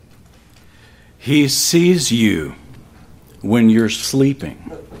He sees you when you're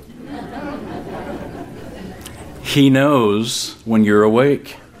sleeping. He knows when you're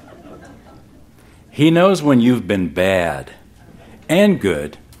awake. He knows when you've been bad and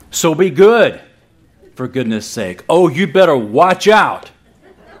good. So be good, for goodness sake. Oh, you better watch out.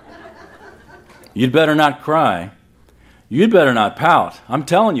 You'd better not cry. You'd better not pout. I'm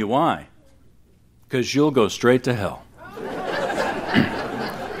telling you why. Because you'll go straight to hell.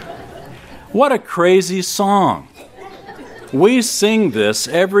 What a crazy song. We sing this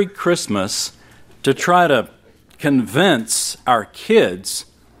every Christmas to try to convince our kids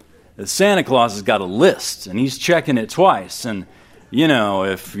that Santa Claus has got a list and he's checking it twice. And, you know,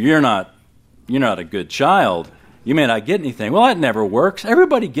 if you're not a good child, you may not get anything. Well, that never works.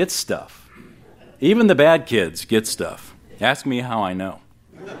 Everybody gets stuff. Even the bad kids get stuff. Ask me how I know.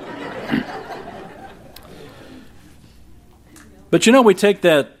 But you know, we take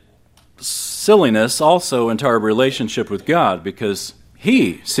that silliness also into our relationship with God, because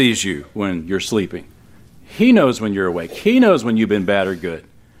He sees you when you're sleeping. He knows when you're awake. He knows when you've been bad or good.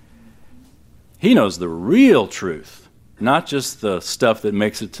 He knows the real truth, not just the stuff that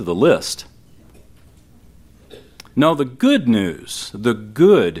makes it to the list. No, the good news,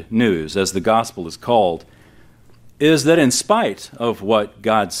 as the gospel is called, is that in spite of what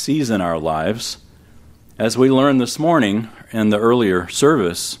God sees in our lives, as we learned this morning in the earlier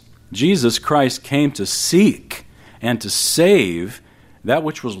service, Jesus Christ came to seek and to save that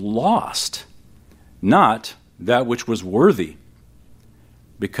which was lost, not that which was worthy,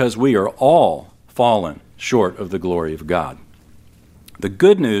 because we are all fallen short of the glory of God. The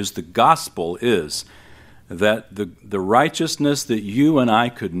good news, the gospel, is that the righteousness that you and I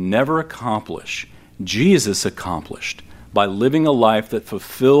could never accomplish, Jesus accomplished by living a life that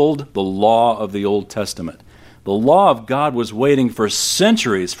fulfilled the law of the Old Testament. The law of God was waiting for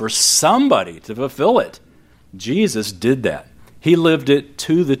centuries for somebody to fulfill it. Jesus did that. He lived it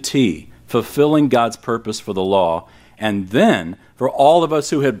to the T, fulfilling God's purpose for the law. And then, for all of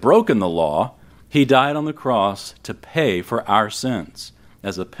us who had broken the law, He died on the cross to pay for our sins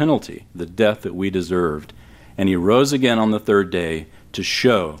as a penalty, the death that we deserved. And He rose again on the third day to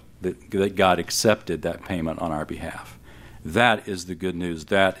show that God accepted that payment on our behalf. That is the good news.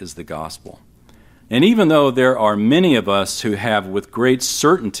 That is the gospel. And even though there are many of us who have with great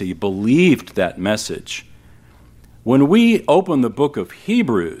certainty believed that message, when we open the book of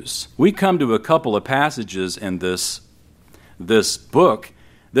Hebrews, we come to a couple of passages in this book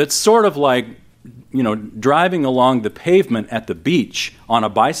that's sort of like, you know, driving along the pavement at the beach on a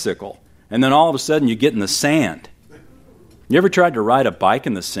bicycle, and then all of a sudden you get in the sand. You ever tried to ride a bike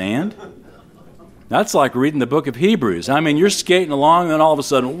in the sand? That's like reading the book of Hebrews. I mean, you're skating along, and then all of a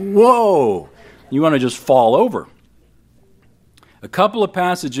sudden, whoa! You want to just fall over. A couple of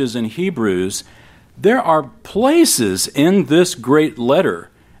passages in Hebrews, there are places in this great letter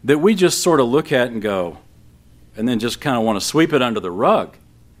that we just sort of look at and go, and then just kind of want to sweep it under the rug,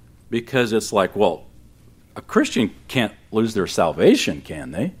 because it's like, well, a Christian can't lose their salvation,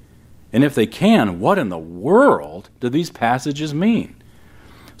 can they? And if they can, what in the world do these passages mean?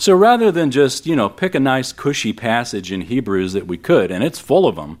 So rather than just, pick a nice cushy passage in Hebrews that we could, and it's full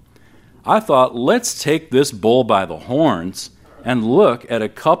of them, I thought, let's take this bull by the horns and look at a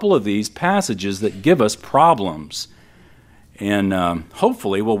couple of these passages that give us problems. And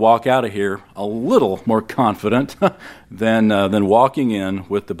hopefully we'll walk out of here a little more confident than walking in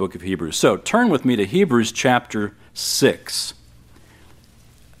with the book of Hebrews. So turn with me to Hebrews chapter 6.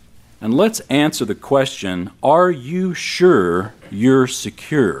 And let's answer the question, are you sure you're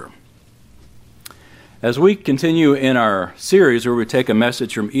secure? As we continue in our series where we take a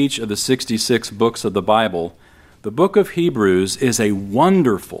message from each of the 66 books of the Bible, the book of Hebrews is a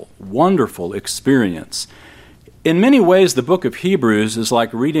wonderful, wonderful experience. In many ways, the book of Hebrews is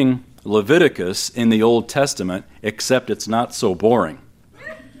like reading Leviticus in the Old Testament, except it's not so boring.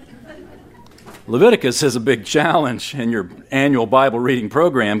 Leviticus is a big challenge in your annual Bible reading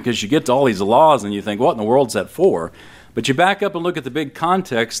program because you get to all these laws and you think, what in the world's that for? But you back up and look at the big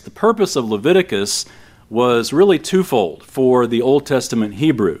context. The purpose of Leviticus was really twofold for the Old Testament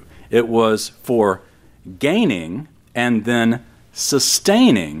Hebrew. It was for gaining and then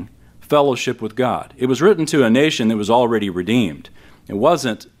sustaining fellowship with God. It was written to a nation that was already redeemed. It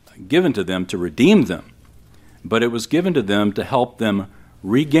wasn't given to them to redeem them, but it was given to them to help them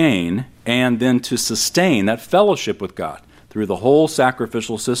regain and then to sustain that fellowship with God through the whole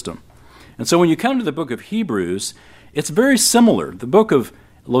sacrificial system. And so when you come to the book of Hebrews, it's very similar. The book of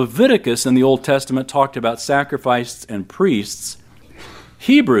Leviticus in the Old Testament talked about sacrifices and priests.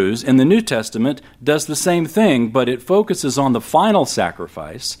 Hebrews in the New Testament does the same thing, but it focuses on the final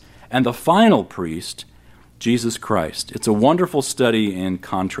sacrifice and the final priest, Jesus Christ. It's a wonderful study in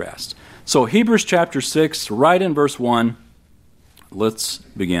contrast. So Hebrews chapter 6, right in verse 1, let's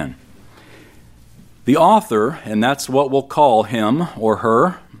begin. The author, and that's what we'll call him or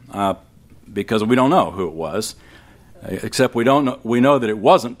her, because we don't know who it was, except we know that it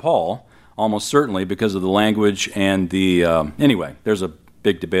wasn't Paul, almost certainly because of the language and the... anyway, there's a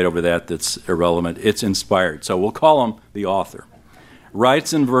big debate over that that's irrelevant. It's inspired, so we'll call him the author.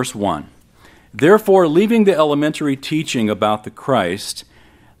 Writes in verse 1, "Therefore, leaving the elementary teaching about the Christ,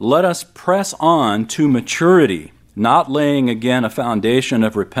 let us press on to maturity, not laying again a foundation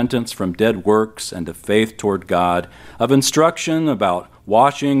of repentance from dead works and of faith toward God, of instruction about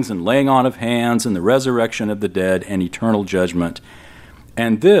washings and laying on of hands and the resurrection of the dead and eternal judgment.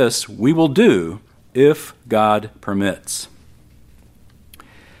 And this we will do if God permits."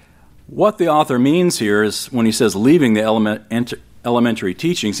 What the author means here is when he says leaving the elementary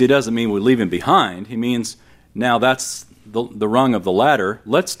teachings, he doesn't mean we leave him behind. He means now that's the rung of the ladder.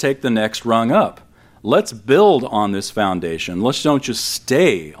 Let's take the next rung up. Let's build on this foundation. Let's don't just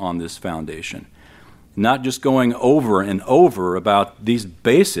stay on this foundation. Not just going over and over about these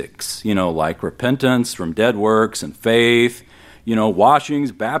basics, like repentance from dead works and faith,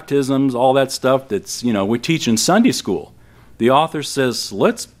 washings, baptisms, all that stuff that's, we teach in Sunday school. The author says,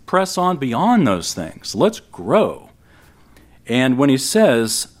 let's press on beyond those things. Let's grow. And when he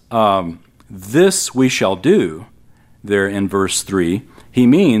says, this we shall do, there in verse 3, he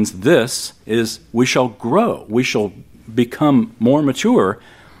means this is we shall grow. We shall become more mature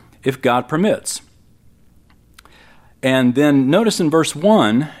if God permits. And then notice in verse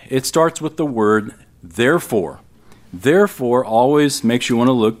 1, it starts with the word therefore. Therefore always makes you want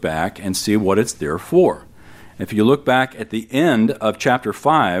to look back and see what it's there for. If you look back at the end of chapter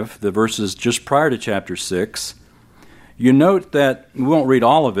 5, the verses just prior to chapter 6, you note that, we won't read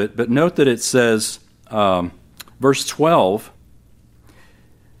all of it, but note that it says, verse 12,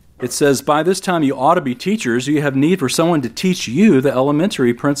 it says, "By this time you ought to be teachers. You have need for someone to teach you the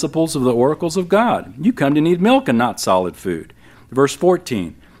elementary principles of the oracles of God. You come to need milk and not solid food." Verse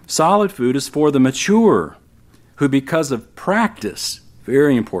 14, "Solid food is for the mature, who because of practice,"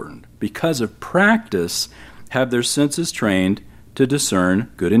 very important, "because of practice have their senses trained to discern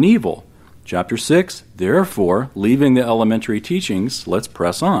good and evil." Chapter 6, "Therefore, leaving the elementary teachings, let's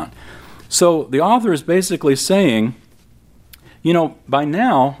press on." So the author is basically saying, by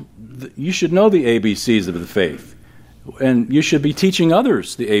now, you should know the ABCs of the faith. And you should be teaching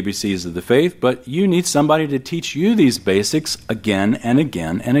others the ABCs of the faith, but you need somebody to teach you these basics again and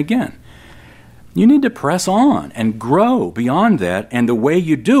again and again. You need to press on and grow beyond that, and the way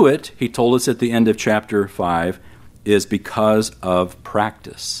you do it, he told us at the end of chapter 5, is because of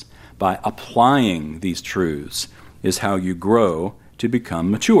practice. By applying these truths is how you grow to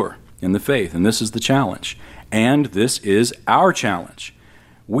become mature in the faith, and this is the challenge. And this is our challenge.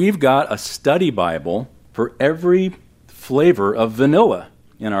 We've got a study Bible for every flavor of vanilla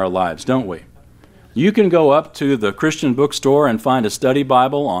in our lives, don't we? You can go up to the Christian bookstore and find a study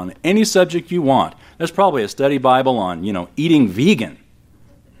Bible on any subject you want. There's probably a study Bible on, eating vegan.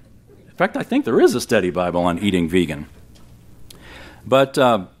 In fact, I think there is a study Bible on eating vegan. But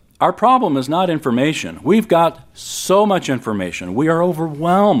our problem is not information. We've got so much information. We are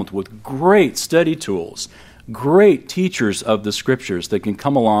overwhelmed with great study tools, great teachers of the Scriptures that can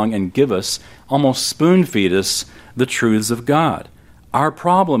come along and give us, almost spoon-feed us, the truths of God. Our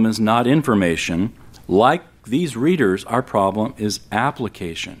problem is not information. Like these readers, our problem is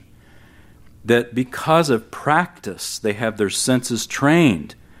application. That because of practice, they have their senses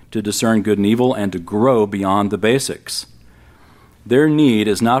trained to discern good and evil and to grow beyond the basics. Their need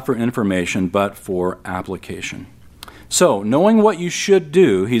is not for information, but for application. So, knowing what you should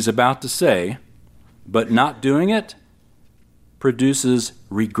do, he's about to say, but not doing it produces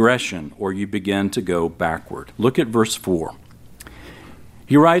regression, or you begin to go backward. Look at verse 4.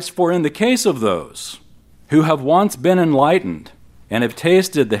 He writes, "For in the case of those who have once been enlightened and have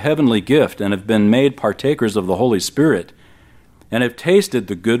tasted the heavenly gift and have been made partakers of the Holy Spirit and have tasted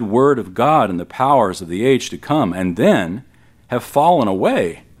the good word of God and the powers of the age to come and then have fallen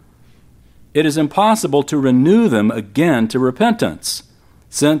away, it is impossible to renew them again to repentance,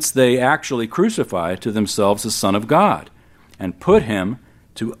 since they actually crucify to themselves the Son of God and put him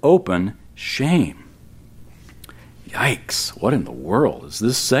to open shame." Yikes, what in the world is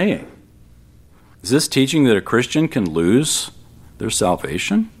this saying? Is this teaching that a Christian can lose their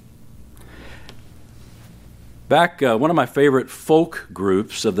salvation? Back, one of my favorite folk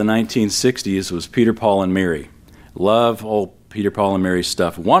groups of the 1960s was Peter, Paul, and Mary. Love old Peter, Paul, and Mary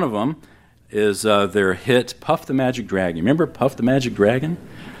stuff. One of them is their hit Puff the Magic Dragon. You remember Puff the Magic Dragon?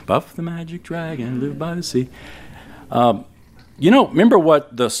 Puff the magic dragon, live by the sea. Remember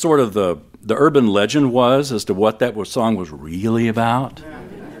what the urban legend was as to what that song was really about?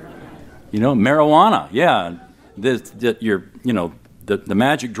 Marijuana. Yeah, the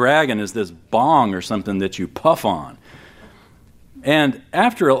magic dragon is this bong or something that you puff on. And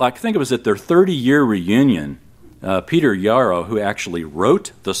after, I think it was at their 30-year reunion, Peter Yarrow, who actually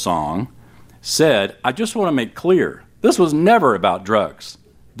wrote the song, said, "I just want to make clear, this was never about drugs.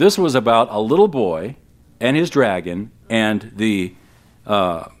 This was about a little boy and his dragon and the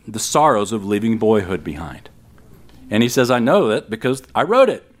sorrows of leaving boyhood behind." And he says, "I know that because I wrote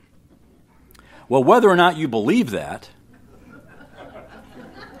it." Well, whether or not you believe that,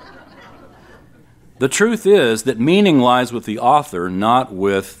 the truth is that meaning lies with the author, not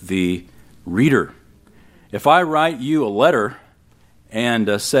with the reader. If I write you a letter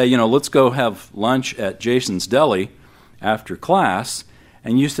and say, let's go have lunch at Jason's Deli after class,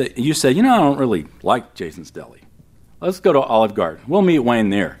 and you say, I don't really like Jason's Deli. Let's go to Olive Garden. We'll meet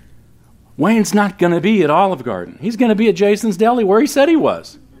Wayne there. Wayne's not going to be at Olive Garden. He's going to be at Jason's Deli where he said he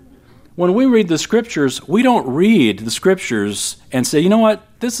was. When we read the Scriptures, we don't read the Scriptures and say,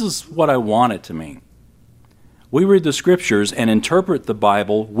 this is what I want it to mean. We read the Scriptures and interpret the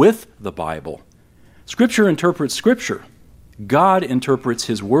Bible with the Bible. Scripture interprets Scripture. God interprets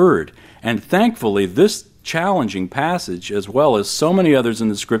His Word. And thankfully, this challenging passage, as well as so many others in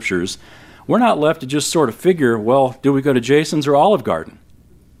the Scriptures, we're not left to just sort of figure, well, do we go to Jason's or Olive Garden?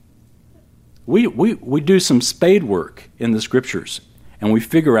 We do some spade work in the Scriptures, and we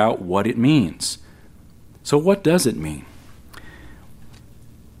figure out what it means. So what does it mean?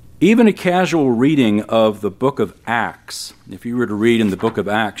 Even a casual reading of the book of Acts, if you were to read in the book of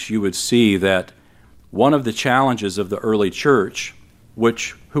Acts, you would see that one of the challenges of the early church,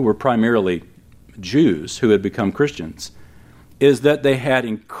 who were primarily Jews who had become Christians, is that they had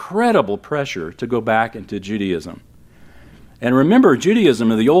incredible pressure to go back into Judaism. And remember,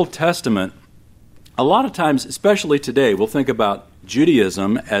 Judaism in the Old Testament, a lot of times, especially today, we'll think about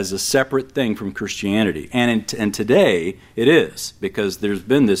Judaism as a separate thing from Christianity. And today it is, because there's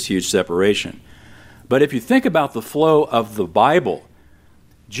been this huge separation. But if you think about the flow of the Bible,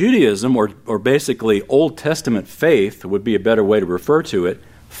 Judaism, or basically Old Testament faith would be a better way to refer to it,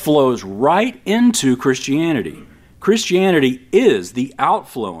 flows right into Christianity. Christianity is the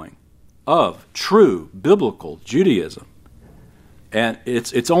outflowing of true biblical Judaism. And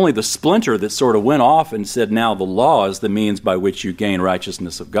it's only the splinter that sort of went off and said, now the law is the means by which you gain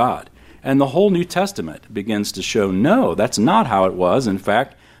righteousness of God. And the whole New Testament begins to show, no, that's not how it was. In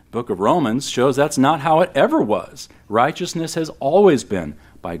fact, the book of Romans shows that's not how it ever was. Righteousness has always been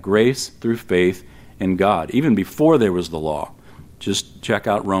by grace through faith in God, even before there was the law. Just check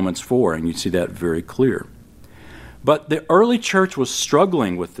out Romans 4 and you see that very clear. But the early church was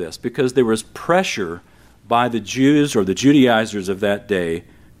struggling with this because there was pressure by the Jews or the Judaizers of that day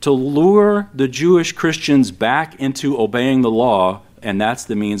to lure the Jewish Christians back into obeying the law, and that's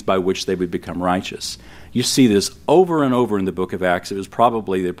the means by which they would become righteous. You see this over and over in the book of Acts. It was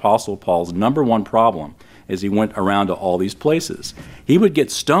probably the Apostle Paul's number one problem as he went around to all these places. He would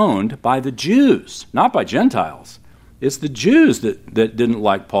get stoned by the Jews, not by Gentiles. It's the Jews that didn't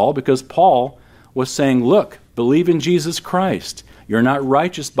like Paul because Paul was saying, look, believe in Jesus Christ. You're not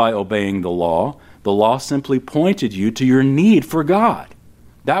righteous by obeying the law. The law simply pointed you to your need for God.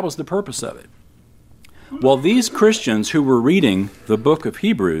 That was the purpose of it. Well, these Christians who were reading the book of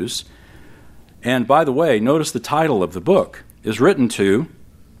Hebrews, and by the way, notice the title of the book is written to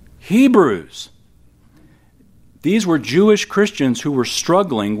Hebrews. These were Jewish Christians who were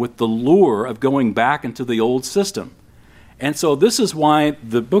struggling with the lure of going back into the old system. And so this is why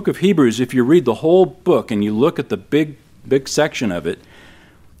the book of Hebrews, if you read the whole book and you look at the big section of it,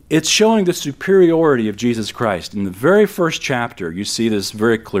 it's showing the superiority of Jesus Christ. In the very first chapter, you see this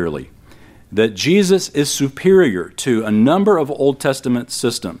very clearly, that Jesus is superior to a number of Old Testament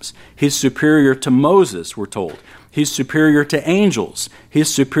systems. He's superior to Moses, we're told. He's superior to angels.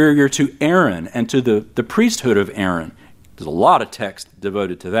 He's superior to Aaron and to the priesthood of Aaron. There's a lot of text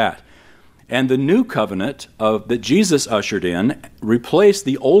devoted to that. And the new covenant that Jesus ushered in replaced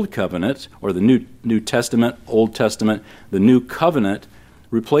the old covenant, or the New Testament, Old Testament, the new covenant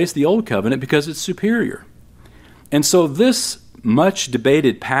replaced the old covenant because it's superior. And so this much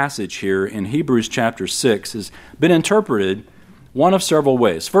debated passage here in Hebrews chapter 6 has been interpreted one of several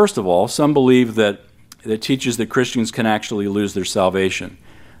ways. First of all, some believe that it teaches that Christians can actually lose their salvation.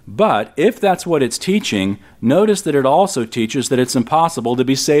 But if that's what it's teaching, notice that it also teaches that it's impossible to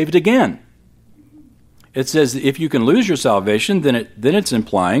be saved again. It says if you can lose your salvation, then it's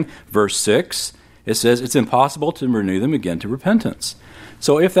implying, verse 6, it says it's impossible to renew them again to repentance.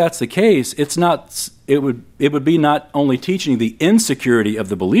 So if that's the case, it would be not only teaching the insecurity of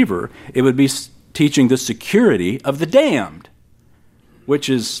the believer, it would be teaching the security of the damned, which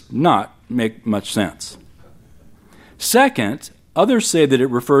is not make much sense. Second, others say that it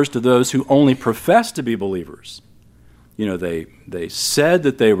refers to those who only profess to be believers. You know, they said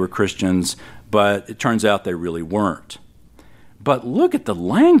that they were Christians, but it turns out they really weren't. But look at the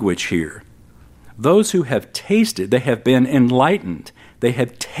language here. Those who have tasted, they have been enlightened. They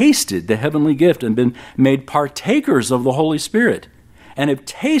have tasted the heavenly gift and been made partakers of the Holy Spirit and have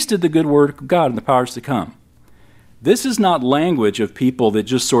tasted the good word of God and the powers to come. This is not language of people that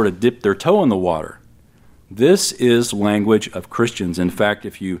just sort of dip their toe in the water. This is language of Christians. In fact,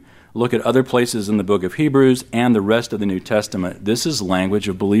 if you look at other places in the book of Hebrews and the rest of the New Testament, this is language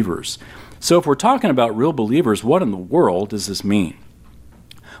of believers. So if we're talking about real believers, what in the world does this mean?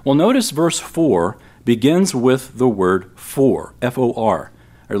 Well, notice verse 4 begins with the word for, F-O-R,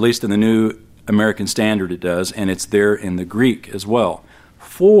 or at least in the New American Standard it does, and it's there in the Greek as well.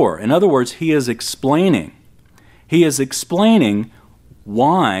 For, in other words, he is explaining. He is explaining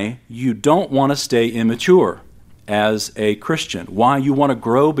why you don't want to stay immature as a Christian, why you want to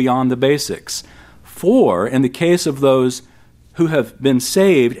grow beyond the basics. For, in the case of those who have been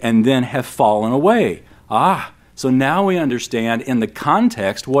saved and then have fallen away. So now we understand in the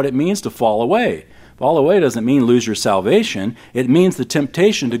context what it means to fall away. Fall away doesn't mean lose your salvation. It means the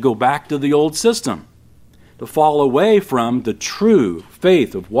temptation to go back to the old system, to fall away from the true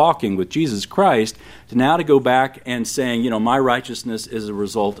faith of walking with Jesus Christ, to now to go back and saying, my righteousness is a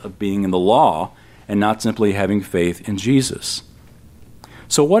result of being in the law and not simply having faith in Jesus.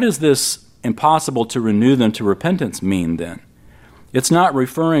 So what does this impossible to renew them to repentance mean then? It's not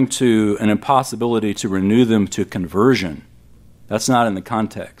referring to an impossibility to renew them to conversion. That's not in the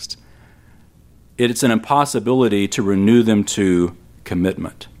context. It's an impossibility to renew them to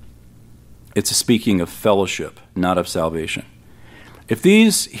commitment. It's speaking of fellowship, not of salvation. If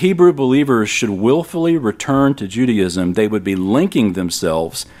these Hebrew believers should willfully return to Judaism, they would be linking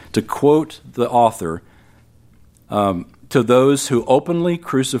themselves, to quote the author, to those who openly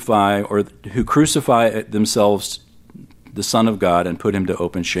crucify or who crucify themselves the Son of God and put him to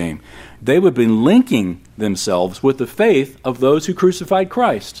open shame. They would be linking themselves with the faith of those who crucified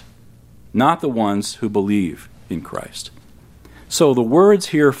Christ, not the ones who believe in Christ. So the words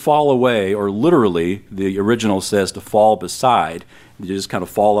here, fall away, or literally, the original says to fall beside, you just kind of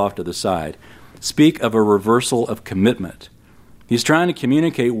fall off to the side, speak of a reversal of commitment. He's trying to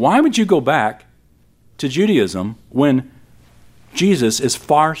communicate, why would you go back to Judaism when Jesus is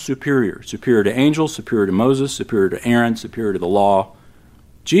far superior to angels, superior to Moses, superior to Aaron, superior to the law.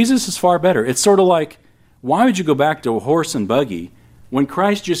 Jesus is far better. It's sort of like, why would you go back to a horse and buggy when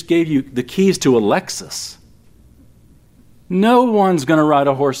Christ just gave you the keys to a Lexus? No one's going to ride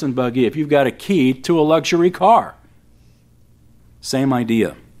a horse and buggy if you've got a key to a luxury car. Same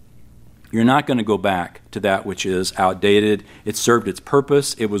idea. You're not going to go back to that which is outdated. It served its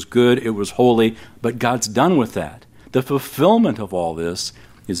purpose. It was good. It was holy. But God's done with that. The fulfillment of all this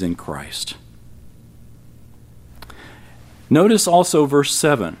is in Christ. Notice also verse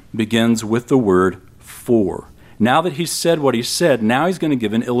 7 begins with the word for. Now that he's said what he said, now he's going to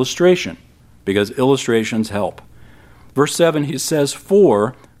give an illustration, because illustrations help. Verse 7, he says,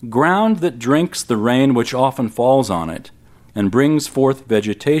 for ground that drinks the rain which often falls on it, and brings forth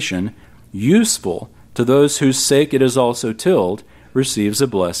vegetation, useful to those whose sake it is also tilled, receives a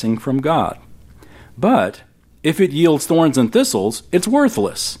blessing from God. But if it yields thorns and thistles, it's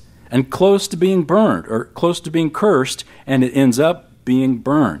worthless and close to being burned, or close to being cursed, and it ends up being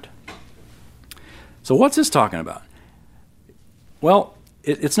burned. So what's this talking about? Well,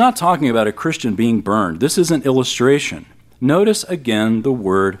 it's not talking about a Christian being burned. This is an illustration. Notice again the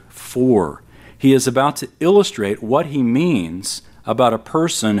word for. He is about to illustrate what he means about a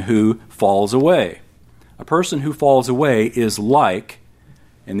person who falls away. A person who falls away is like,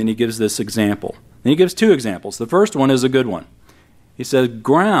 and then he gives this example. And he gives two examples. The first one is a good one. He says,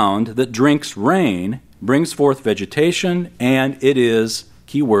 ground that drinks rain brings forth vegetation, and it is,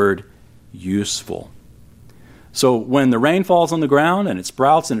 keyword, useful. So when the rain falls on the ground and it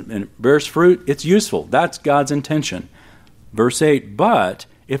sprouts and it bears fruit, it's useful. That's God's intention. Verse 8, but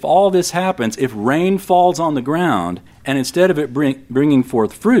if all this happens, if rain falls on the ground, and instead of it bringing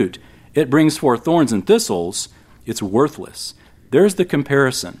forth fruit, it brings forth thorns and thistles, it's worthless. There's the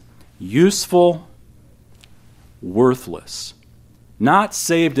comparison. Useful, worthless. Not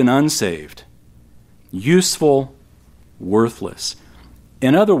saved and unsaved. Useful, worthless.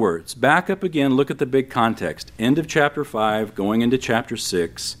 In other words, back up again, look at the big context. End of chapter 5, going into chapter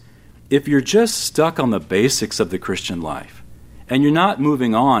 6. If you're just stuck on the basics of the Christian life, and you're not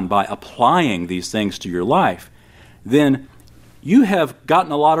moving on by applying these things to your life, then you have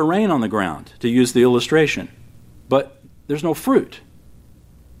gotten a lot of rain on the ground, to use the illustration, but there's no fruit,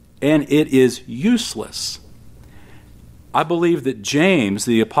 and it is useless. I believe that James,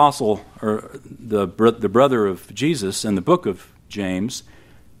 the apostle, or the brother of Jesus in the book of James,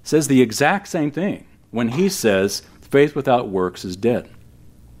 says the exact same thing when he says faith without works is dead.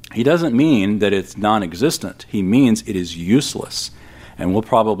 He doesn't mean that it's non-existent. He means it is useless. And we'll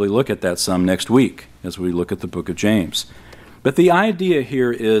probably look at that some next week as we look at the book of James. But the idea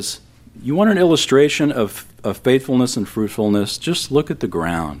here is, you want an illustration of faithfulness and fruitfulness? Just look at the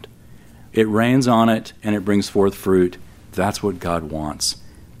ground. It rains on it and it brings forth fruit. That's what God wants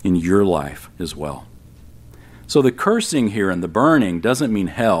in your life as well. So the cursing here and the burning doesn't mean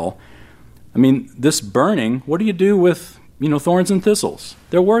hell. I mean, this burning, what do you do with, thorns and thistles?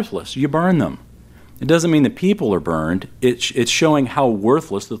 They're worthless. You burn them. It doesn't mean that people are burned. It's showing how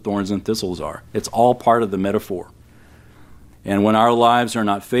worthless the thorns and thistles are. It's all part of the metaphor. And when our lives are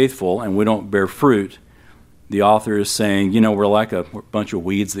not faithful and we don't bear fruit, the author is saying, we're like a bunch of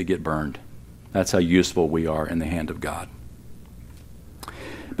weeds that get burned. That's how useful we are in the hand of God.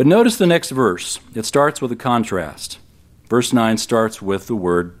 But notice the next verse. It starts with a contrast. Verse 9 starts with the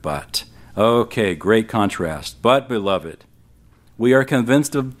word but. Okay, great contrast. But, beloved, we are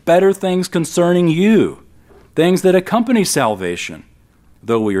convinced of better things concerning you, things that accompany salvation,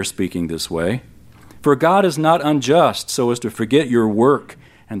 though we are speaking this way. For God is not unjust so as to forget your work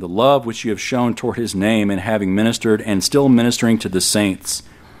and the love which you have shown toward his name in having ministered and still ministering to the saints.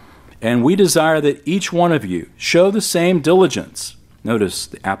 And we desire that each one of you show the same diligence. Notice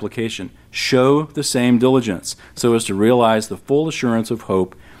the application. Show the same diligence so as to realize the full assurance of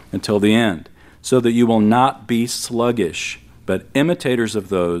hope until the end, so that you will not be sluggish, but imitators of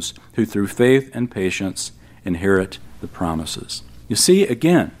those who through faith and patience inherit the promises. You see,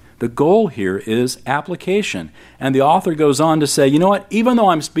 again, the goal here is application. And the author goes on to say, you know what, even though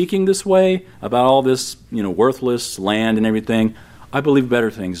I'm speaking this way about all this, worthless land and everything, I believe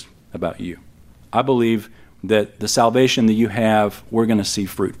better things about you. I believe that the salvation that you have, we're going to see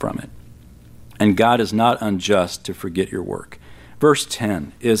fruit from it. And God is not unjust to forget your work. Verse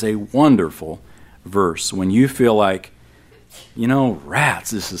 10 is a wonderful verse when you feel like, rats,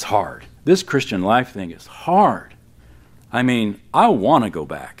 this is hard. This Christian life thing is hard. I mean, I want to go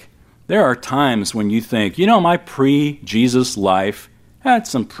back. There are times when you think, my pre-Jesus life had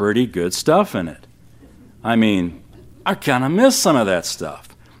some pretty good stuff in it. I mean, I kind of miss some of that stuff.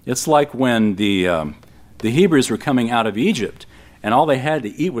 It's like when the Hebrews were coming out of Egypt and all they had to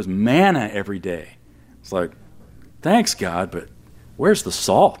eat was manna every day. It's like, thanks, God, but where's the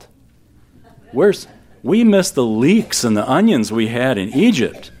salt? We missed the leeks and the onions we had in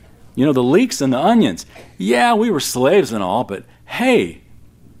Egypt. The leeks and the onions. Yeah, we were slaves and all, but hey,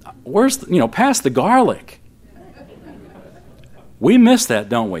 where's, pass the garlic. We miss that,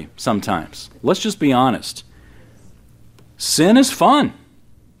 don't we, sometimes? Let's just be honest. Sin is fun,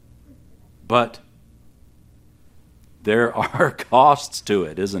 but there are costs to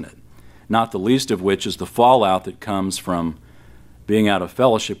it, isn't it? Not the least of which is the fallout that comes from being out of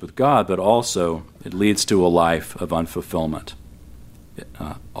fellowship with God, but also it leads to a life of unfulfillment,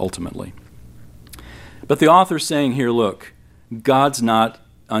 ultimately. But the author's saying here, look, God's not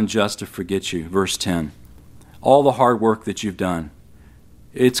unjust to forget you. Verse 10, all the hard work that you've done,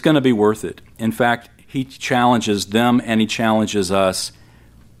 it's going to be worth it. In fact, he challenges them and he challenges us.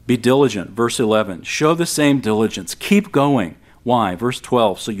 Be diligent. Verse 11, show the same diligence. Keep going. Why? Verse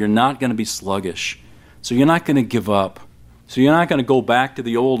 12, so you're not going to be sluggish. So you're not going to give up. So you're not going to go back to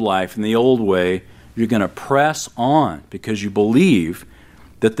the old life and the old way. You're going to press on because you believe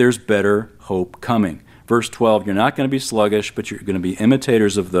that there's better hope coming. Verse 12, you're not going to be sluggish, but you're going to be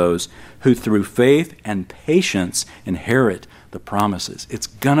imitators of those who through faith and patience inherit the promises. It's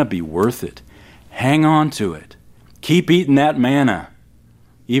going to be worth it. Hang on to it. Keep eating that manna.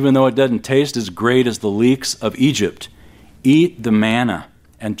 Even though it doesn't taste as great as the leeks of Egypt, eat the manna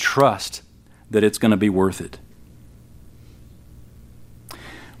and trust that it's going to be worth it.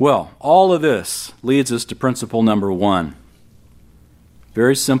 Well, all of this leads us to principle number 1.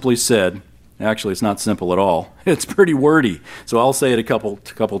 Very simply said, actually it's not simple at all. It's pretty wordy, so I'll say it a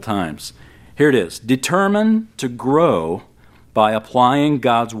couple times. Here it is. Determine to grow by applying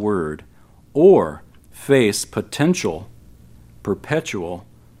God's word or face potential, perpetual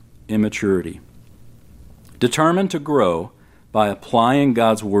immaturity. Determine to grow by applying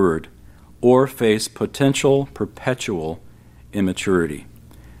God's word or face potential, perpetual immaturity.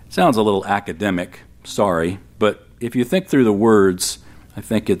 Sounds a little academic, sorry, but if you think through the words, I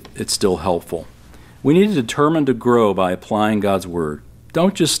think it's still helpful. We need to determine to grow by applying God's Word.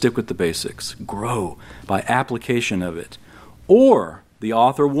 Don't just stick with the basics. Grow by application of it. Or, the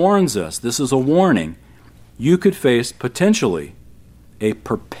author warns us, this is a warning, you could face potentially a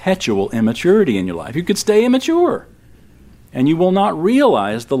perpetual immaturity in your life. You could stay immature, and you will not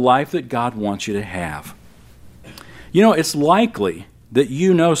realize the life that God wants you to have. You know, it's likely that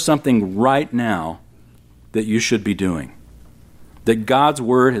you know something right now that you should be doing. That God's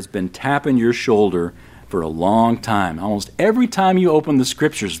Word has been tapping your shoulder for a long time. Almost every time you open the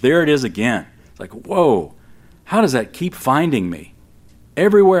Scriptures, there it is again. It's like, whoa, how does that keep finding me?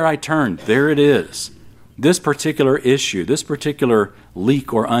 Everywhere I turn, there it is. This particular issue, this particular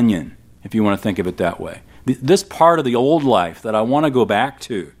leek or onion, if you want to think of it that way. This part of the old life that I want to go back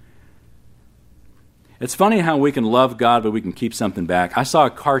to. It's funny how we can love God, but we can keep something back. I saw a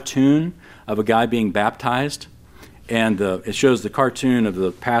cartoon of a guy being baptized, and it shows the cartoon of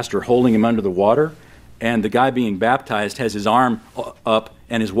the pastor holding him under the water, and the guy being baptized has his arm up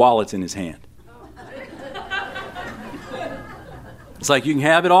and his wallet's in his hand. It's like, you can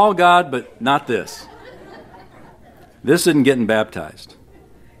have it all, God, but not this. This isn't getting baptized.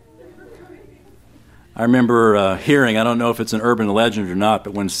 I remember hearing, I don't know if it's an urban legend or not,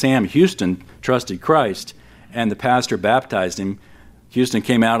 but when Sam Houston trusted Christ and the pastor baptized him, Houston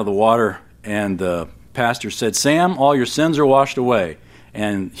came out of the water and the pastor said, "Sam, all your sins are washed away."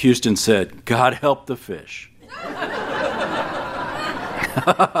 And Houston said, "God help the fish."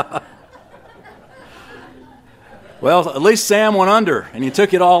 Well, at least Sam went under, and he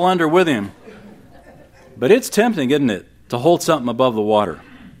took it all under with him. But it's tempting, isn't it, to hold something above the water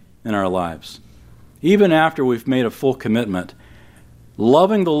in our lives. Even after we've made a full commitment,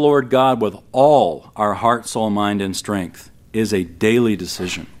 loving the Lord God with all our heart, soul, mind, and strength is a daily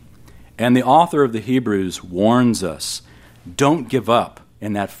decision. And the author of the Hebrews warns us, don't give up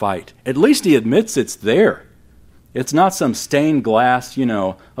in that fight. At least he admits it's there. It's not some stained glass,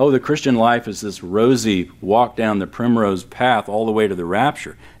 the Christian life is this rosy walk down the primrose path all the way to the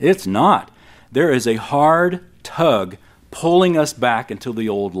rapture. It's not. There is a hard tug pulling us back into the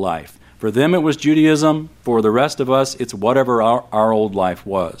old life. For them it was Judaism. For the rest of us, it's whatever our old life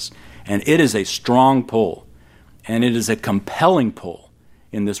was. And it is a strong pull. And it is a compelling pull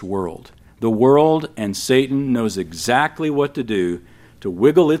in this world. The world and Satan knows exactly what to do to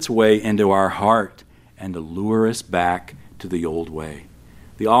wiggle its way into our heart and to lure us back to the old way.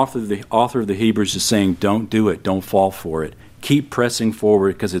 The author of the Hebrews is saying, don't do it. Don't fall for it. Keep pressing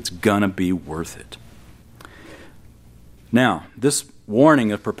forward because it's going to be worth it. Now, this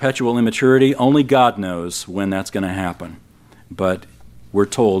warning of perpetual immaturity, only God knows when that's going to happen. But we're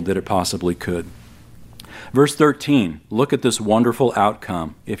told that it possibly could. Verse 13, look at this wonderful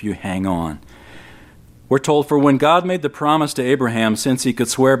outcome if you hang on. We're told, for when God made the promise to Abraham, since he could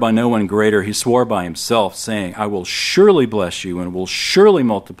swear by no one greater, he swore by himself, saying, I will surely bless you and will surely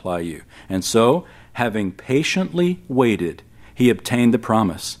multiply you. And so, having patiently waited, he obtained the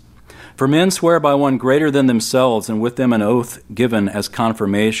promise. For men swear by one greater than themselves, and with them an oath given as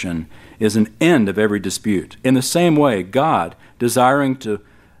confirmation is an end of every dispute. In the same way, God, desiring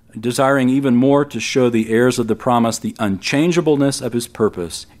even more to show the heirs of the promise the unchangeableness of his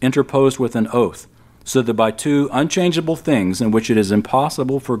purpose, interposed with an oath, so that by two unchangeable things in which it is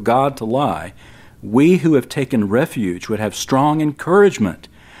impossible for God to lie, we who have taken refuge would have strong encouragement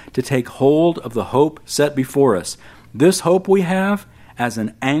to take hold of the hope set before us. This hope we have as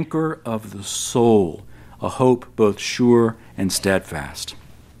an anchor of the soul, a hope both sure and steadfast.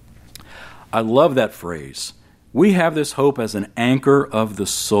 I love that phrase. We have this hope as an anchor of the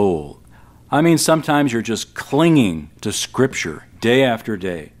soul. I mean, sometimes you're just clinging to Scripture day after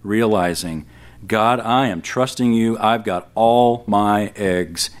day, realizing, God, I am trusting you. I've got all my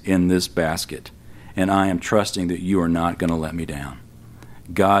eggs in this basket, and I am trusting that you are not going to let me down.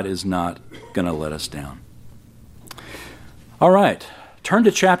 God is not going to let us down. All right, turn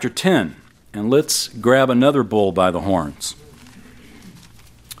to chapter 10, and let's grab another bull by the horns.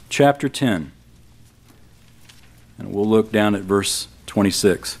 Chapter 10, and we'll look down at verse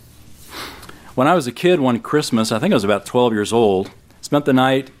 26. When I was a kid one Christmas, I think I was about 12 years old, spent the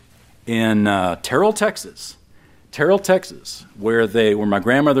night in Terrell, Texas, where my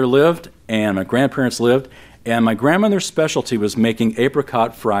grandmother lived and my grandparents lived, and my grandmother's specialty was making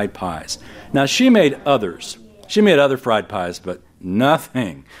apricot fried pies. Now, she made others. She made other fried pies, but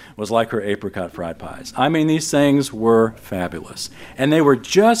nothing was like her apricot fried pies. I mean, these things were fabulous, and they were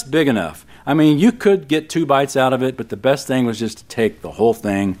just big enough. I mean, you could get 2 bites out of it, but the best thing was just to take the whole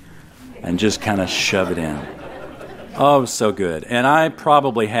thing and just kind of shove it in. Oh, it was so good. And I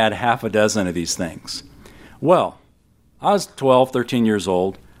probably had half a dozen of these things. Well, I was 12, 13 years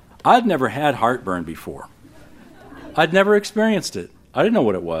old. I'd never had heartburn before. I'd never experienced it. I didn't know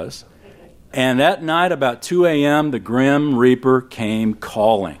what it was. And that night, about 2 a.m., the Grim Reaper came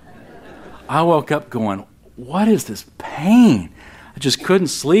calling. I woke up going, what is this pain? I just couldn't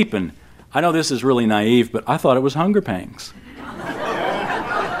sleep. And I know this is really naive, but I thought it was hunger pangs.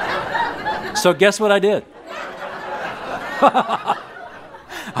 So guess what I did?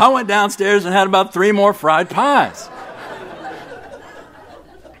 I went downstairs and had about 3 more fried pies.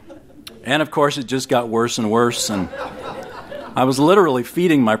 And of course, it just got worse and worse, and I was literally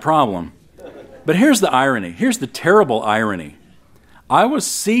feeding my problem. But here's the irony. Here's the terrible irony. I was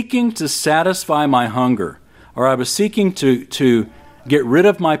seeking to satisfy my hunger, or I was seeking to get rid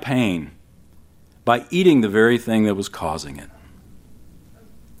of my pain by eating the very thing that was causing it.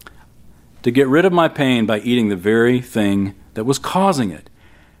 To get rid of my pain by eating the very thing that was causing it.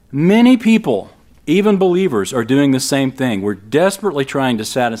 Many people, even believers, are doing the same thing. We're desperately trying to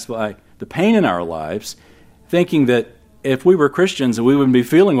satisfy the pain in our lives, thinking that if we were Christians, we wouldn't be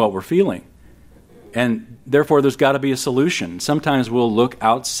feeling what we're feeling. And therefore, there's got to be a solution. Sometimes we'll look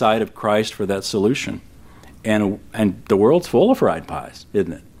outside of Christ for that solution. And the world's full of fried pies,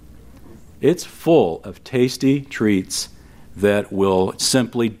 isn't it? It's full of tasty treats that will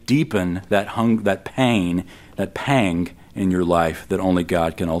simply deepen that pain, that pang in your life that only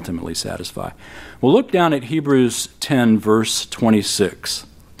God can ultimately satisfy. Well, look down at Hebrews 10, verse 26,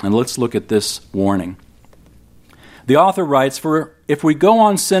 and let's look at this warning. The author writes, "For if we go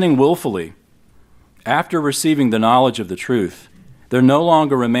on sinning willfully, after receiving the knowledge of the truth, there no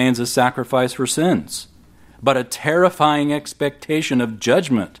longer remains a sacrifice for sins, but a terrifying expectation of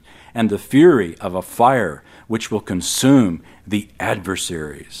judgment and the fury of a fire which will consume the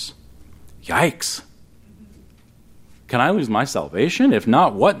adversaries." Yikes! Can I lose my salvation? If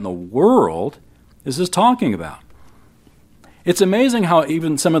not, what in the world is this talking about? It's amazing how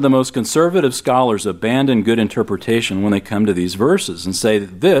even some of the most conservative scholars abandon good interpretation when they come to these verses and say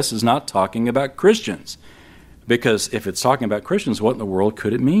that this is not talking about Christians. Because if it's talking about Christians, what in the world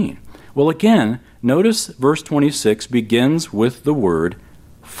could it mean? Well, again, notice verse 26 begins with the word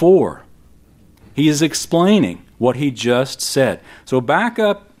 "for." He is explaining what he just said. So back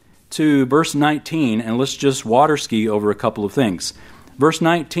up to verse 19, and let's just water ski over a couple of things. Verse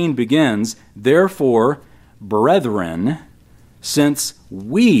 19 begins, "Therefore, brethren, since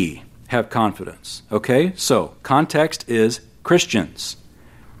we have confidence." Okay, so context is Christians.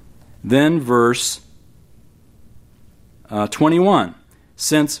 Then verse 21,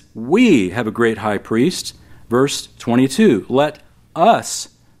 "Since we have a great high priest." Verse 22, "Let us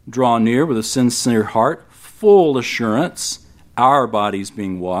draw near with a sincere heart, full assurance, our bodies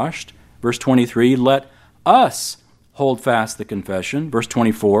being washed." Verse 23, "Let us hold fast the confession." Verse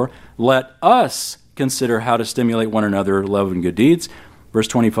 24, "Let us consider how to stimulate one another to love and good deeds." Verse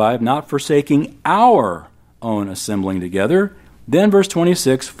 25, "Not forsaking our own assembling together." Then verse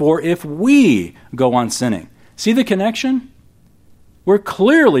 26, "For if we go on sinning." See the connection? We're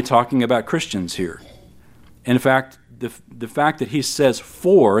clearly talking about Christians here. In fact, the fact that he says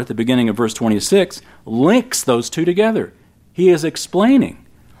 "for" at the beginning of verse 26 links those two together. He is explaining,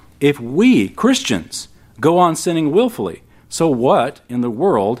 if we, Christians, go on sinning willfully, so what in the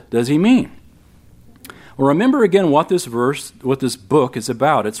world does he mean? Well, remember again what this book is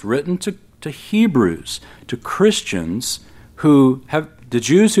about. It's written to Hebrews, to Christians the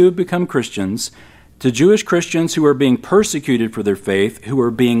Jews who have become Christians, to Jewish Christians who are being persecuted for their faith, who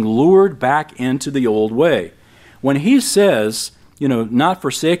are being lured back into the old way. When he says, not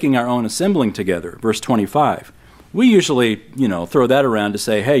forsaking our own assembling together, verse 25, we usually, throw that around to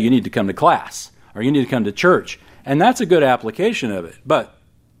say, hey, you need to come to class, or you need to come to church. And that's a good application of it. But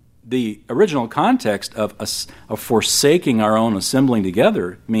the original context of forsaking our own assembling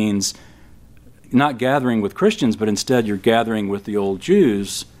together means not gathering with Christians, but instead you're gathering with the old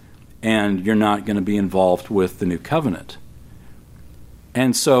Jews, and you're not going to be involved with the new covenant.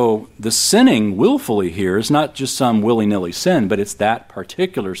 And so the sinning willfully here is not just some willy-nilly sin, but it's that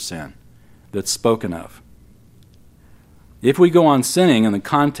particular sin that's spoken of. If we go on sinning, and the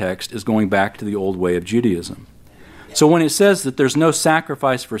context is going back to the old way of Judaism. So when it says that there's no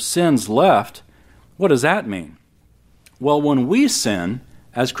sacrifice for sins left, what does that mean? Well, when we sin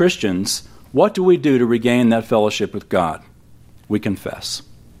as Christians, what do we do to regain that fellowship with God? We confess.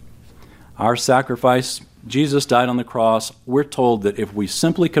 Our sacrifice, Jesus died on the cross. We're told that if we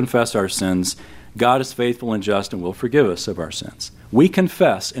simply confess our sins, God is faithful and just and will forgive us of our sins. We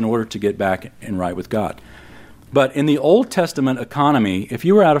confess in order to get back in right with God. But in the Old Testament economy, if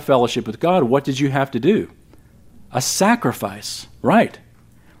you were out of fellowship with God, what did you have to do? A sacrifice, right?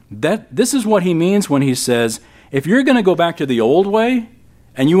 This is what he means when he says, if you're going to go back to the old way,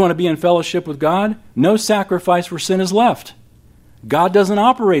 and you want to be in fellowship with God, no sacrifice for sin is left. God doesn't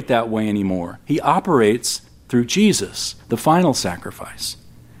operate that way anymore. He operates through Jesus, the final sacrifice.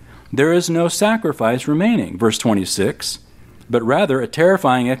 There is no sacrifice remaining, verse 26, but rather a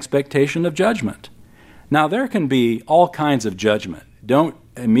terrifying expectation of judgment. Now, there can be all kinds of judgment. Don't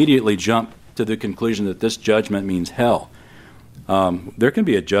immediately jump to the conclusion that this judgment means hell. There can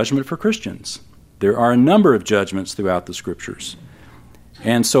be a judgment for Christians. There are a number of judgments throughout the Scriptures.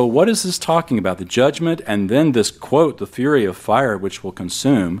 And so what is this talking about? The judgment and then this quote, the fury of fire which will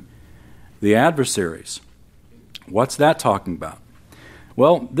consume the adversaries. What's that talking about?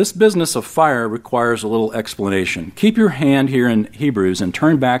 Well, this business of fire requires a little explanation. Keep your hand here in Hebrews and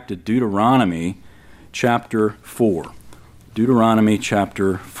turn back to Deuteronomy chapter 4. Deuteronomy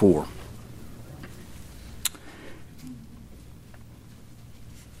chapter 4.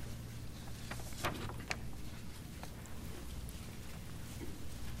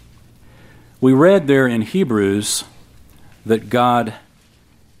 We read there in Hebrews that God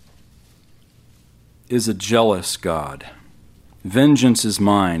is a jealous God. Vengeance is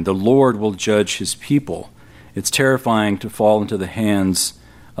mine. The Lord will judge his people. It's terrifying to fall into the hands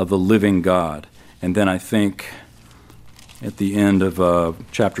of the living God. And then I think at the end of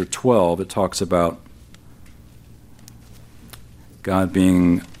chapter 12, it talks about God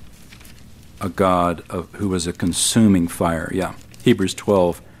being a God who is a consuming fire. Yeah, Hebrews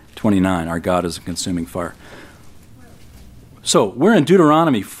 12:29. Our God is a consuming fire. So we're in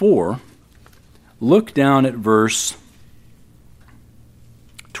Deuteronomy 4. Look down at verse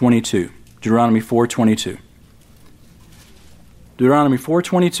 22. Deuteronomy 4:22. Deuteronomy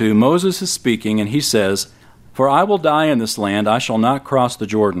 4:22, Moses is speaking, and he says, "For I will die in this land, I shall not cross the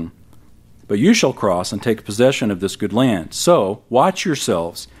Jordan. But you shall cross and take possession of this good land. So watch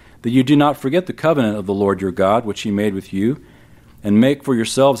yourselves, that you do not forget the covenant of the Lord your God, which he made with you, and make for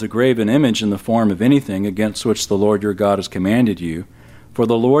yourselves a graven image in the form of anything against which the Lord your God has commanded you. For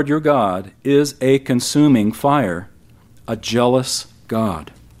the Lord your God is a consuming fire, a jealous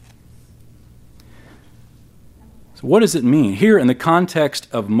God." So what does it mean? Here in the context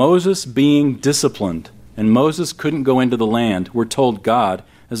of Moses being disciplined, and Moses couldn't go into the land, we're told God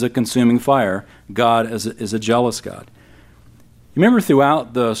is a consuming fire, God is a jealous God. You remember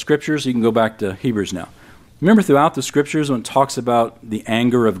throughout the Scriptures, you can go back to Hebrews now, remember throughout the Scriptures when it talks about the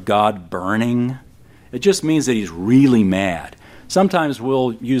anger of God burning? It just means that he's really mad. Sometimes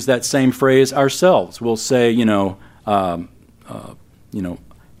we'll use that same phrase ourselves. We'll say, he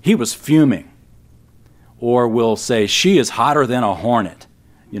was fuming. Or we'll say, she is hotter than a hornet.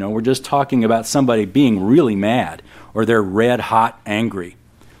 We're just talking about somebody being really mad, or they're red hot angry.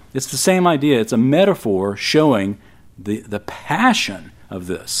 It's the same idea. It's a metaphor showing the passion of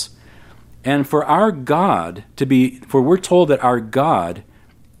this. And for our God for we're told that our God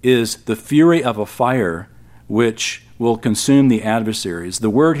is the fury of a fire which will consume the adversaries. The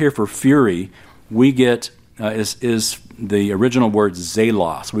word here for fury we get is the original word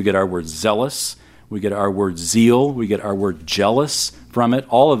zelos. We get our word zealous, we get our word zeal, we get our word jealous from it.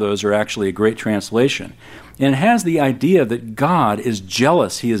 All of those are actually a great translation. And it has the idea that God is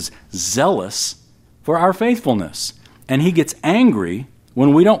jealous. He is zealous for our faithfulness. And he gets angry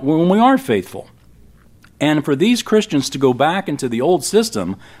when we aren't faithful. And for these Christians to go back into the old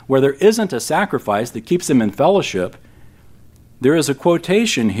system where there isn't a sacrifice that keeps them in fellowship, there is a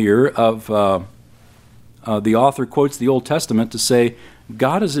quotation here of the author quotes the Old Testament to say,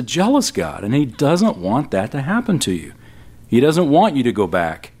 God is a jealous God, and he doesn't want that to happen to you. He doesn't want you to go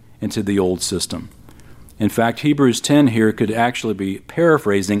back into the old system. In fact, Hebrews 10 here could actually be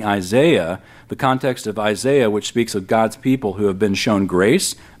paraphrasing Isaiah, the context of Isaiah, which speaks of God's people who have been shown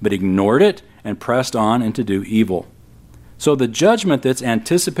grace, but ignored it and pressed on and to do evil. So the judgment that's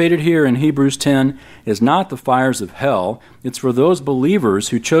anticipated here in Hebrews 10 is not the fires of hell. It's for those believers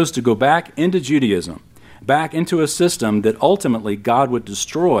who chose to go back into Judaism, back into a system that ultimately God would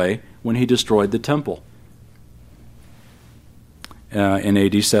destroy when he destroyed the temple in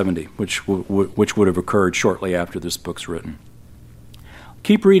AD 70, which would have occurred shortly after this book's written.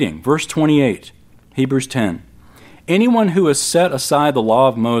 Keep reading. Verse 28, Hebrews 10. Anyone who has set aside the law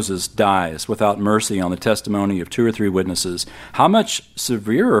of Moses dies without mercy on the testimony of 2 or 3 witnesses. How much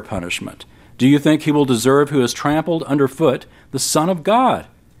severer punishment do you think he will deserve who has trampled underfoot the Son of God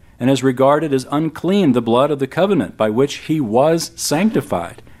and has regarded as unclean the blood of the covenant by which he was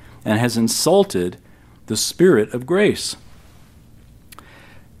sanctified and has insulted the Spirit of grace?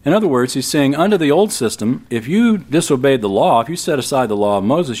 In other words, he's saying under the old system, if you disobeyed the law, if you set aside the law of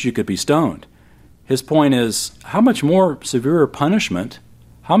Moses, you could be stoned. His point is, how much more severe punishment,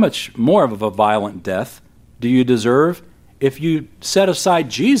 how much more of a violent death do you deserve if you set aside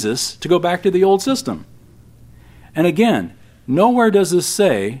Jesus to go back to the old system. And again, nowhere does this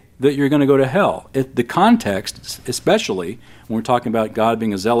say that you're going to go to hell. The context, especially when we're talking about God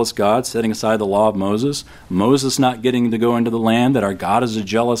being a zealous God, setting aside the law of Moses, Moses not getting to go into the land, that our God is a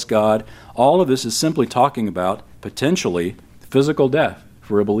jealous God, all of this is simply talking about potentially physical death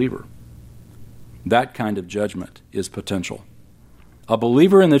for a believer. That kind of judgment is potential. A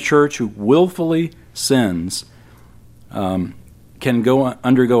believer in the church who willfully sins can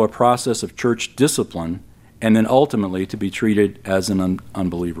undergo a process of church discipline and then ultimately to be treated as an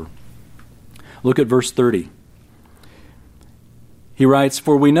unbeliever. Look at verse 30. He writes,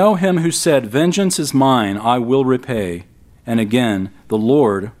 "For we know him who said, 'Vengeance is mine, I will repay,' and again, 'The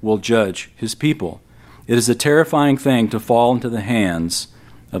Lord will judge his people.' It is a terrifying thing to fall into the hands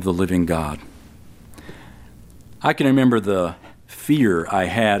of the living God." I can remember the fear I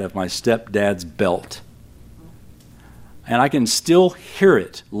had of my stepdad's belt. And I can still hear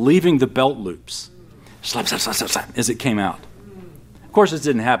it leaving the belt loops. Slap, slap, slap, slap, slap, as it came out. Of course, this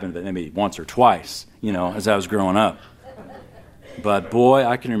didn't happen but maybe once or twice, as I was growing up. But boy,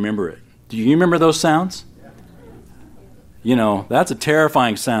 I can remember it. Do you remember those sounds? That's a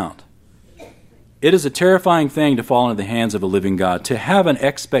terrifying sound. It is a terrifying thing to fall into the hands of a living God, to have an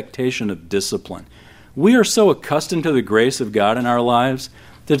expectation of discipline. We are so accustomed to the grace of God in our lives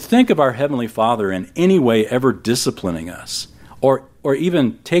to think of our Heavenly Father in any way ever disciplining us or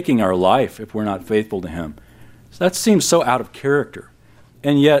even taking our life if we're not faithful to Him. So that seems so out of character.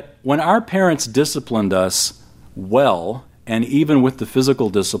 And yet, when our parents disciplined us well, and even with the physical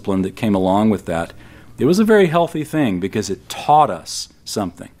discipline that came along with that, it was a very healthy thing because it taught us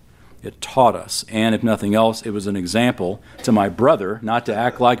something. It taught us. And if nothing else, it was an example to my brother not to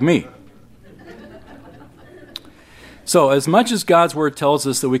act like me. So, as much as God's Word tells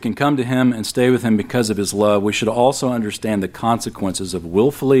us that we can come to Him and stay with Him because of His love, we should also understand the consequences of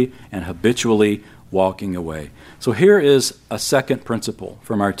willfully and habitually walking away. So here is a second principle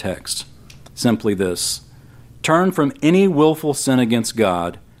from our text. Simply this: turn from any willful sin against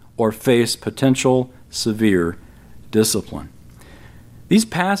God or face potential severe discipline. These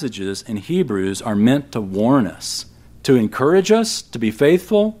passages in Hebrews are meant to warn us, to encourage us to be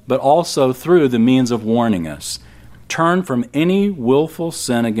faithful, but also through the means of warning us. Turn from any willful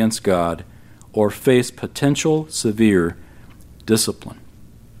sin against God or face potential severe discipline.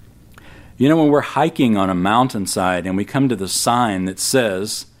 When we're hiking on a mountainside and we come to the sign that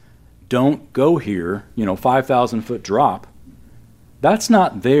says, "Don't go here," 5,000-foot drop, that's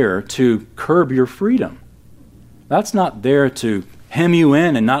not there to curb your freedom. That's not there to hem you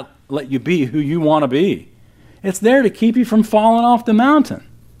in and not let you be who you want to be. It's there to keep you from falling off the mountain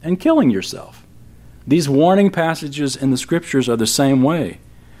and killing yourself. These warning passages in the Scriptures are the same way.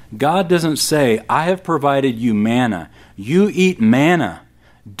 God doesn't say, "I have provided you manna. You eat manna.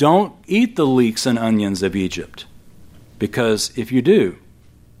 Don't eat the leeks and onions of Egypt." Because if you do,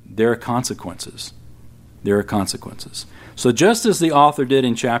 there are consequences. There are consequences. So just as the author did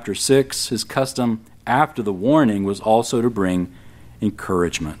in chapter 6, his custom after the warning was also to bring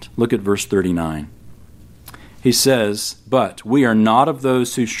encouragement. Look at verse 39. He says, "But we are not of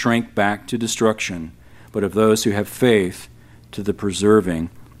those who shrink back to destruction, but of those who have faith to the preserving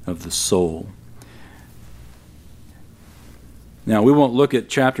of the soul." Now, we won't look at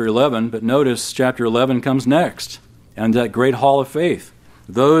chapter 11, but notice chapter 11 comes next, and that great hall of faith.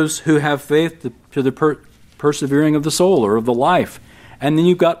 Those who have faith to the persevering of the soul or of the life. And then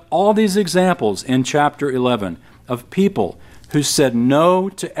you've got all these examples in chapter 11 of people who said no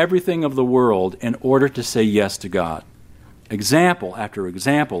to everything of the world in order to say yes to God. Example after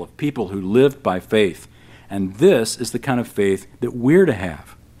example of people who lived by faith. And this is the kind of faith that we're to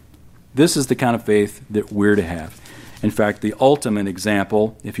have. This is the kind of faith that we're to have. In fact, the ultimate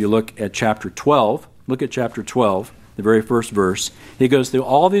example, if you look at chapter 12, look at chapter 12, the very first verse. He goes through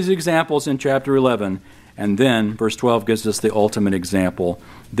all these examples in chapter 11, and then verse 12 gives us the ultimate example.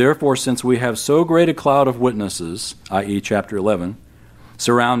 "Therefore, since we have so great a cloud of witnesses," i.e. chapter 11,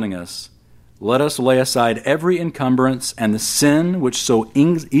 "surrounding us, let us lay aside every encumbrance and the sin which so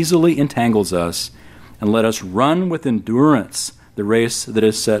easily entangles us, and let us run with endurance the race that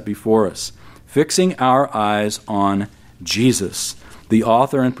is set before us, fixing our eyes on Jesus, the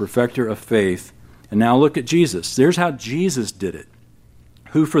author and perfecter of faith." And now look at Jesus. There's how Jesus did it.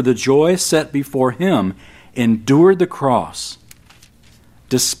 "Who for the joy set before him endured the cross,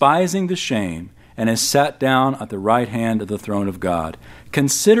 despising the shame, and has sat down at the right hand of the throne of God.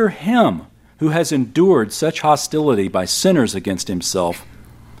 Consider him who has endured such hostility by sinners against himself,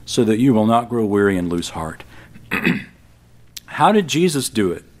 so that you will not grow weary and lose heart." How did Jesus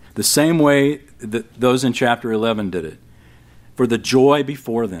do it? The same way that those in chapter 11 did it. for the joy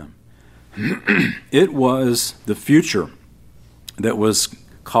before them. It was the future that was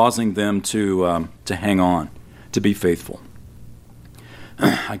causing them to hang on, to be faithful.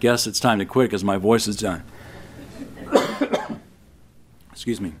 I guess it's time to quit because my voice is done.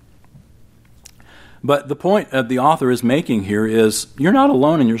 Excuse me. But the point that the author is making here is you're not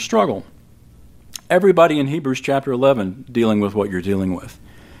alone in your struggle. Everybody in Hebrews chapter 11 dealing with what you're dealing with.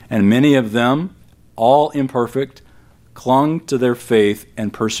 And many of them, all imperfect, clung to their faith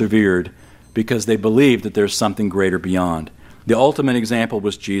and persevered because they believed that there's something greater beyond. The ultimate example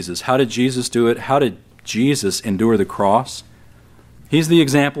was Jesus. How did Jesus do it? How did Jesus endure the cross? He's the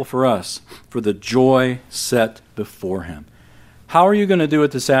example for us, for the joy set before him. How are you going to do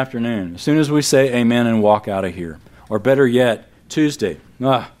it this afternoon? As soon as we say amen and walk out of here. Or better yet, Tuesday.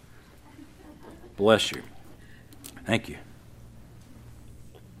 Bless you. Thank you.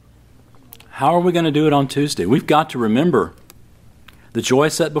 How are we going to do it on Tuesday? We've got to remember the joy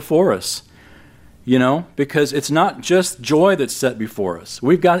set before us. You know, because it's not just joy that's set before us.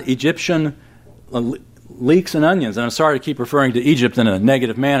 We've got Egyptian leeks and onions. And I'm sorry to keep referring to Egypt in a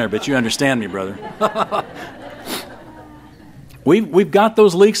negative manner, but you understand me, brother. We've got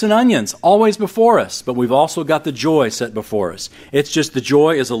those leeks and onions always before us, but we've also got the joy set before us. It's just the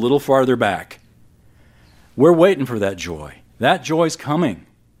joy is a little farther back. We're waiting for that joy. That joy's coming.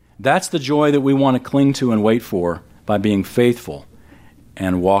 That's the joy that we want to cling to and wait for by being faithful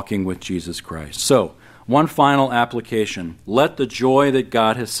and walking with Jesus Christ. So, one final application. Let the joy that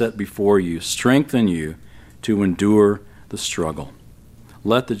God has set before you strengthen you to endure the struggle.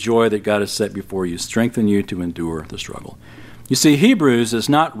 Let the joy that God has set before you strengthen you to endure the struggle. You see, Hebrews is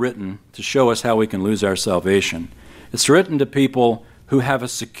not written to show us how we can lose our salvation. It's written to people who have a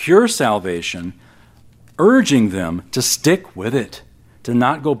secure salvation, urging them to stick with it, to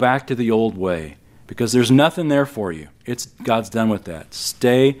not go back to the old way, because there's nothing there for you. God's done with that.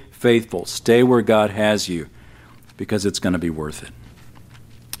 Stay faithful. Stay where God has you, because it's going to be worth it.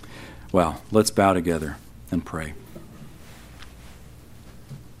 Well, let's bow together and pray.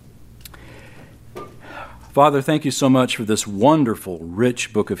 Father, thank you so much for this wonderful,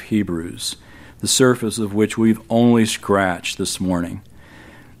 rich book of Hebrews, the surface of which we've only scratched this morning.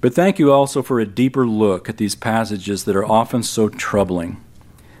 But thank you also for a deeper look at these passages that are often so troubling,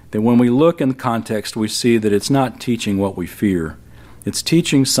 that when we look in context, we see that it's not teaching what we fear. It's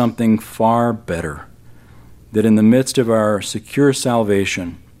teaching something far better, that in the midst of our secure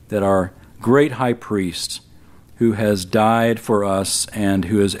salvation, that our great high priest, who has died for us and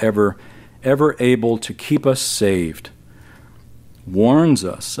who is ever able to keep us saved, warns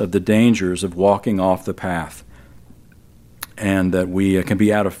us of the dangers of walking off the path, and that we can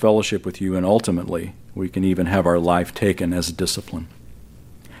be out of fellowship with you, and ultimately we can even have our life taken as a discipline.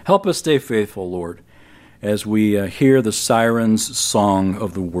 Help us stay faithful, Lord, as we hear the siren's song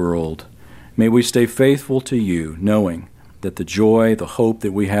of the world. May we stay faithful to you, knowing that the joy, the hope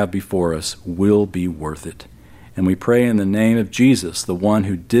that we have before us will be worth it. And we pray in the name of Jesus, the one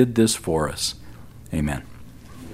who did this for us. Amen.